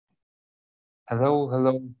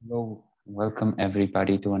Hello. Welcome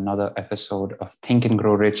everybody to another episode of Think and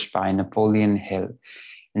Grow Rich by Napoleon Hill.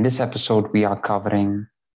 In this episode, we are covering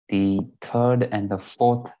the third and the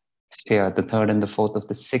fourth fear, the third and the fourth of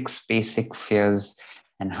the six basic fears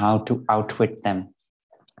and how to outwit them.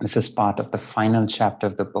 This is part of the final chapter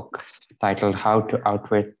of the book titled How to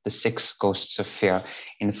Outwit the Six Ghosts of Fear.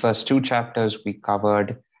 In the first two chapters, we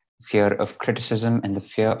covered fear of criticism and the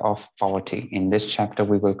fear of poverty. In this chapter,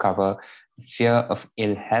 we will cover the fear of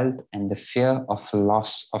ill health and the fear of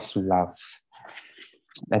loss of love.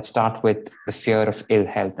 Let's start with the fear of ill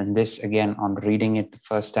health. And this, again, on reading it the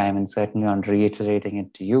first time and certainly on reiterating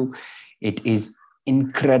it to you, it is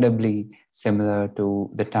incredibly similar to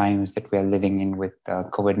the times that we are living in with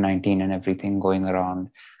COVID-19 and everything going around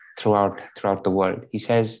throughout the world.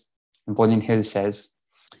 Napoleon Hill says,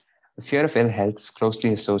 the fear of ill health is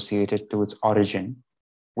closely associated to its origin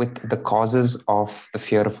with the causes of the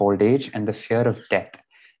fear of old age and the fear of death,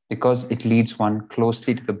 because it leads one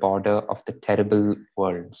closely to the border of the terrible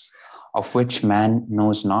worlds, of which man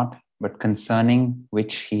knows not, but concerning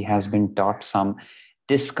which he has been taught some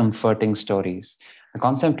discomforting stories. The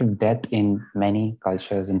concept of death in many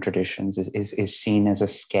cultures and traditions is seen as a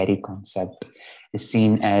scary concept, is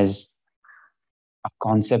seen as a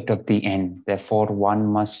concept of the end. Therefore, one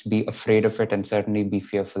must be afraid of it and certainly be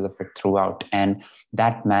fearful of it throughout. And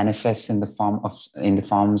that manifests in the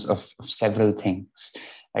forms of several things.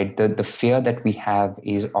 Right? The fear that we have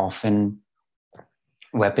is often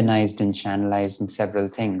weaponized and channelized in several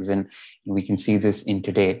things. And we can see this in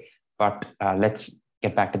today. But let's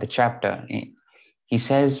get back to the chapter. He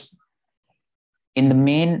says, in the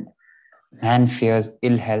main, man fears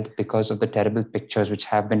ill health because of the terrible pictures which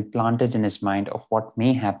have been planted in his mind of what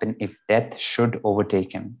may happen if death should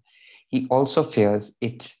overtake him. He also fears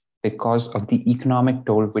it because of the economic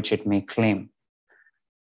toll which it may claim.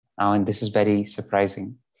 Now, and this is very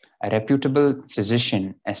surprising. A reputable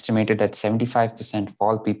physician estimated that 75% of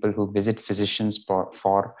all people who visit physicians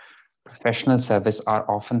for professional service are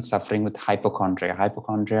often suffering with hypochondria.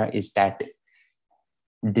 Hypochondria is that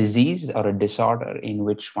disease or a disorder in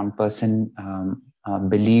which one person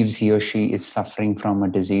believes he or she is suffering from a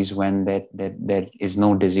disease when there is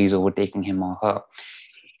no disease overtaking him or her.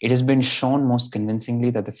 It has been shown most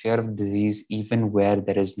convincingly that the fear of disease, even where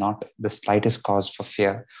there is not the slightest cause for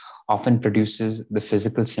fear, often produces the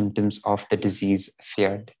physical symptoms of the disease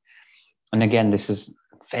feared. And again, this is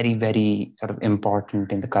very, very sort of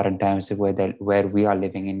important in the current times where we are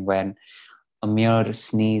living in, when a mere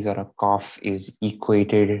sneeze or a cough is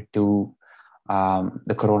equated to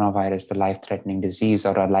the coronavirus, the life-threatening disease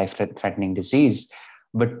or a life-threatening disease.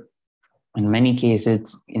 But in many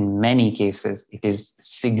cases, it is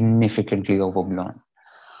significantly overblown.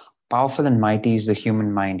 Powerful and mighty is the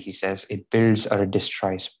human mind, he says. It builds or it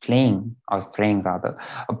destroys, preying rather,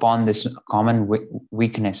 upon this common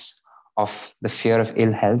weakness of the fear of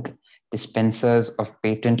ill health. Dispensers of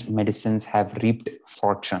patent medicines have reaped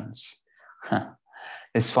fortunes.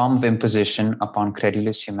 This form of imposition upon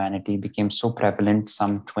credulous humanity became so prevalent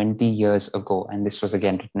some 20 years ago, and this was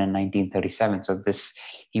again written in 1937. So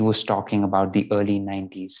he was talking about the early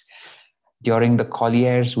 90s. During the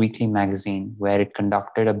Collier's Weekly magazine, where it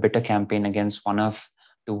conducted a bitter campaign against one of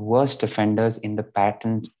the worst offenders in the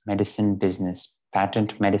patent medicine business.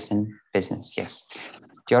 Patent medicine business, yes.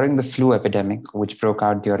 During the flu epidemic, which broke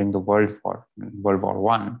out during the World War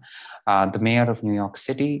One, the mayor of New York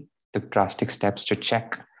City took drastic steps to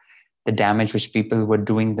check the damage which people were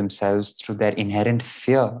doing themselves through their inherent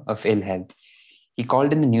fear of ill health. He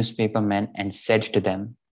called in the newspaper men and said to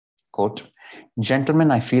them, quote, "Gentlemen,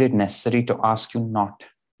 I feel it necessary to ask you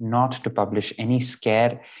not to publish any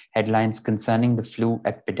scare headlines concerning the flu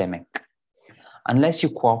epidemic. Unless you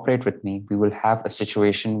cooperate with me, we will have a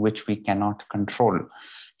situation which we cannot control."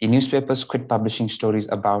 The newspapers quit publishing stories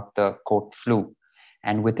about the quote flu,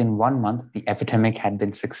 and within 1 month, the epidemic had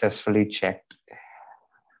been successfully checked.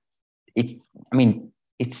 It, I mean,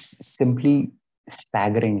 it's simply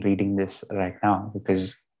staggering reading this right now,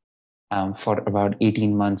 because for about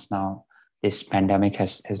 18 months now, this pandemic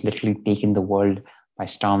has literally taken the world by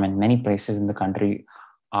storm, and many places in the country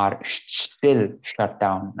are still shut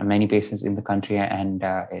down. Many places in the country, and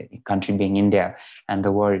country being India and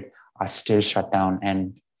the world, are still shut down,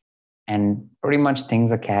 and pretty much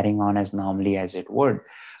things are carrying on as normally as it would.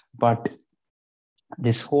 But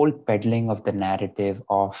this whole peddling of the narrative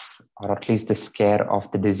of, or at least the scare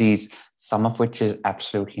of the disease, some of which is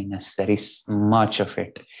absolutely necessary, much of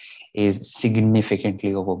it is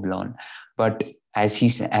significantly overblown. But as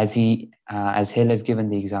Hill has given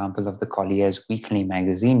the example of the Collier's Weekly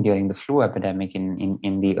magazine during the flu epidemic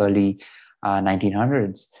in the early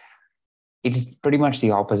 1900s, It's pretty much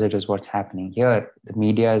the opposite is what's happening here. The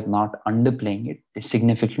media is not underplaying it, they're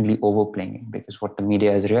significantly overplaying it, because what the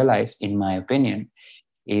media has realized, in my opinion,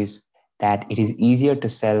 is that it is easier to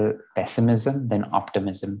sell pessimism than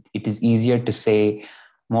optimism. It is easier to say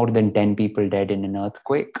more than 10 people dead in an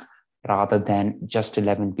earthquake rather than just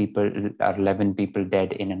 11 people or 11 people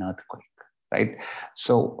dead in an earthquake, right?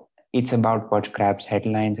 So it's about what grabs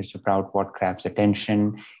headlines, it's about what grabs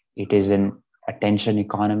attention. It is an attention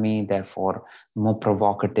economy, therefore, the more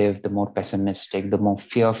provocative, the more pessimistic, the more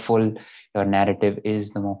fearful your narrative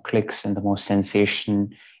is, the more clicks and the more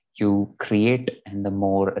sensation you create and the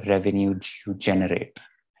more revenue you generate.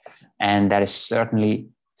 And that is certainly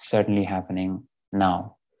happening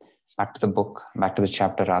now. Back to the book, back to the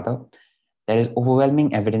chapter rather. There is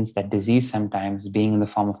overwhelming evidence that disease sometimes being in the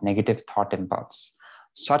form of negative thought impulse.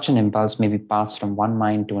 Such an impulse may be passed from one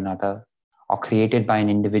mind to another or created by an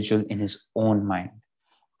individual in his own mind.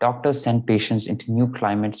 Doctors send patients into new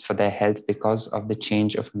climates for their health because of the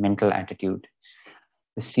change of mental attitude.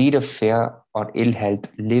 The seed of fear or ill health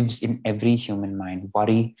lives in every human mind.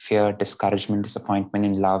 Worry, fear, discouragement, disappointment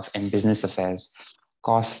in love and business affairs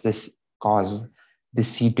cause this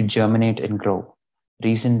seed to germinate and grow.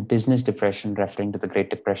 Recent business depression, referring to the Great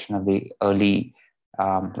Depression of the early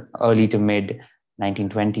to mid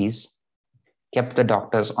 1920s, kept the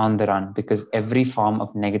doctors on the run because every form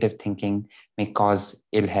of negative thinking may cause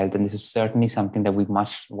ill health, and this is certainly something that we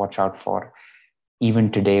must watch out for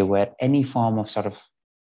even today, where any form of sort of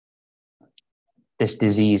this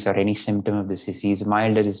disease or any symptom of this disease,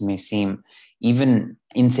 mild as it may seem, even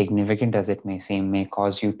insignificant as it may seem, may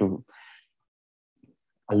cause you to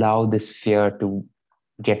allow this fear to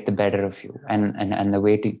get the better of you. And the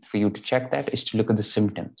way for you to check that is to look at the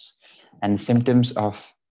symptoms. And the symptoms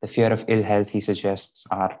of the fear of ill health, he suggests,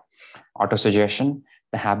 are autosuggestion,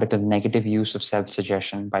 the habit of negative use of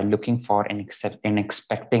self-suggestion by looking for and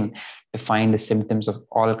expecting to find the symptoms of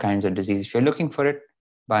all kinds of disease. If you're looking for it,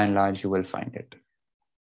 by and large, you will find it.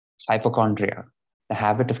 Hypochondria, the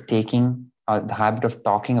habit of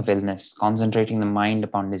talking of illness, concentrating the mind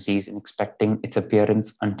upon disease and expecting its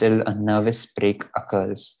appearance until a nervous break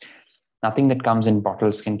occurs. Nothing that comes in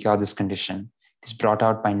bottles can cure this condition. It is brought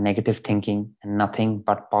out by negative thinking, and nothing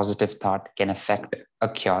but positive thought can affect a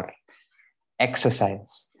cure.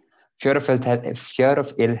 Exercise. Fear of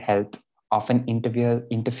ill health often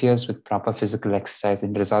interferes with proper physical exercise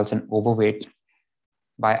and results in overweightedness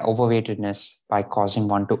by causing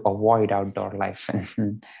one to avoid outdoor life.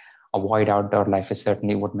 And avoid outdoor life is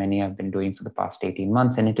certainly what many have been doing for the past 18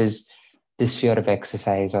 months. And it is this fear of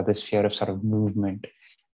exercise or this fear of sort of movement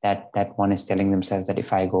that one is telling themselves that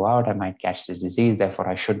if I go out, I might catch this disease, therefore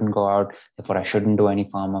I shouldn't go out, therefore I shouldn't do any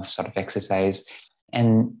form of sort of exercise.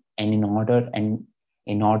 And in order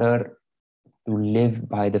to live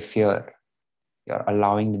by the fear, you're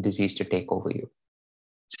allowing the disease to take over you.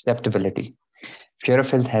 Susceptibility. Fear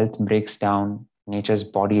of ill health breaks down nature's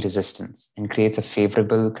body resistance and creates a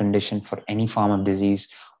favorable condition for any form of disease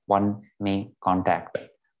one may contact,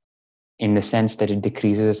 in the sense that it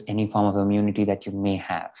decreases any form of immunity that you may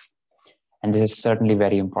have. And this is certainly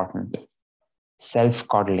very important.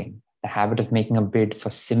 Self-coddling, the habit of making a bid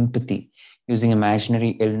for sympathy, using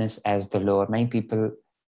imaginary illness as the lure. Many people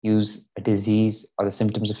use a disease or the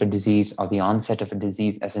symptoms of a disease or the onset of a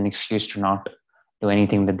disease as an excuse to not do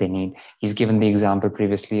anything that they need. He's given the example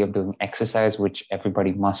previously of doing exercise, which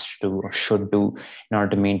everybody must do or should do in order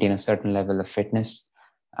to maintain a certain level of fitness.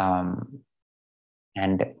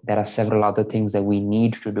 And there are several other things that we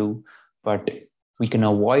need to do, but we can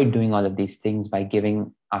avoid doing all of these things by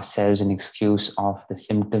giving ourselves an excuse of the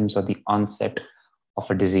symptoms or the onset of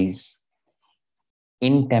a disease.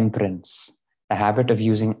 Intemperance, the habit of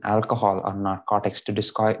using alcohol or narcotics to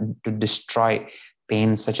destroy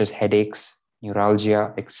pains such as headaches,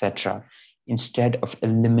 neuralgia, etc., instead of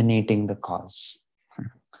eliminating the cause.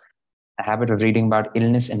 The habit of reading about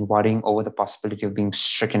illness and worrying over the possibility of being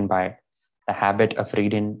stricken by it. The habit of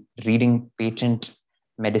reading patent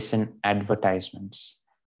medicine advertisements.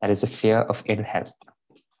 That is the fear of ill health.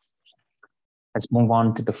 Let's move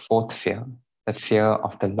on to the fourth fear, the fear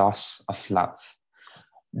of the loss of love.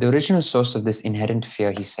 The original source of this inherent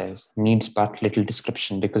fear, he says, needs but little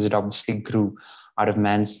description because it obviously grew out of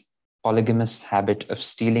man's polygamous habit of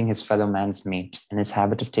stealing his fellow man's mate and his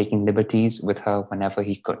habit of taking liberties with her whenever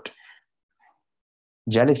he could.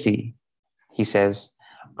 Jealousy, he says,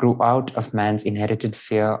 grew out of man's inherited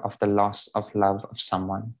fear of the loss of love of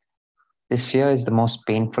someone. This fear is the most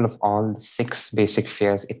painful of all the 6 basic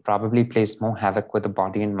fears. It probably plays more havoc with the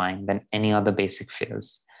body and mind than any other basic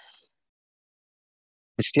fears.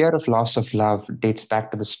 The fear of loss of love dates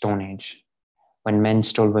back to the Stone Age. when men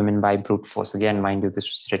stole women by brute force. Again, mind you, this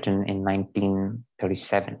was written in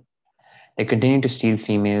 1937. They continue to steal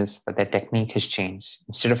females, but their technique has changed.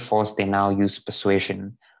 Instead of force, they now use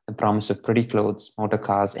persuasion, the promise of pretty clothes, motor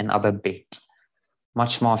cars, and other bait,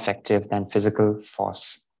 much more effective than physical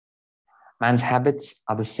force. Man's habits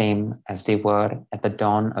are the same as they were at the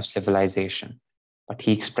dawn of civilization, but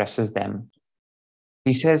he expresses them.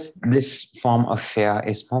 He says this form of fear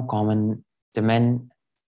is more common to men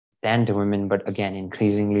than to women, but again,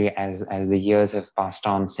 increasingly as the years have passed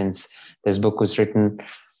on since this book was written,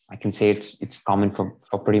 I can say it's common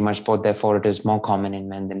for pretty much both. Therefore, it is more common in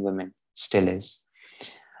men than women, still is.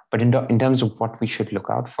 But in terms of what we should look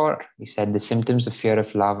out for, he said the symptoms of fear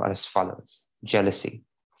of love are as follows: jealousy,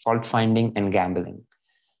 fault finding, and gambling.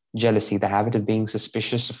 Jealousy, the habit of being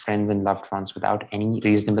suspicious of friends and loved ones without any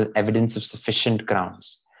reasonable evidence of sufficient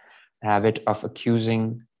grounds. The habit of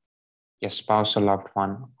accusing your spouse or loved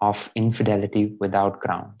one of infidelity without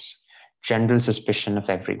grounds. General suspicion of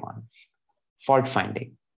everyone. Fault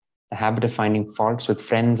finding, the habit of finding faults with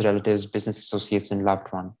friends, relatives, business associates, and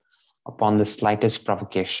loved one upon the slightest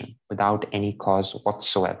provocation without any cause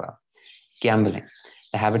whatsoever. Gambling,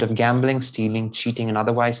 the habit of gambling, stealing, cheating, and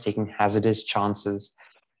otherwise taking hazardous chances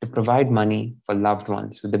to provide money for loved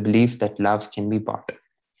ones with the belief that love can be bought.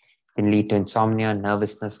 Can lead to insomnia,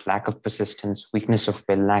 nervousness, lack of persistence, weakness of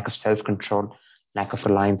will, lack of self control, lack of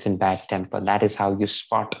reliance, and bad temper. That is how you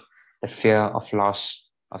spot the fear of loss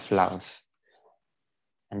of love.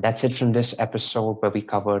 And that's it from this episode where we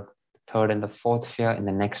covered the third and the fourth fear. In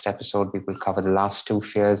the next episode, we will cover the last two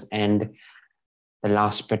fears and the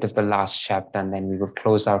last bit of the last chapter, and then we will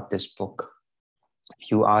close out this book. If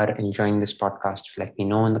you are enjoying this podcast, let me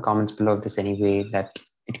know in the comments below if there's any way that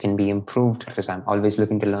it can be improved, because I'm always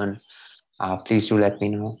looking to learn. Please do let me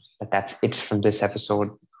know. But that's it from this episode.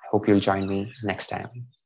 I hope you'll join me next time.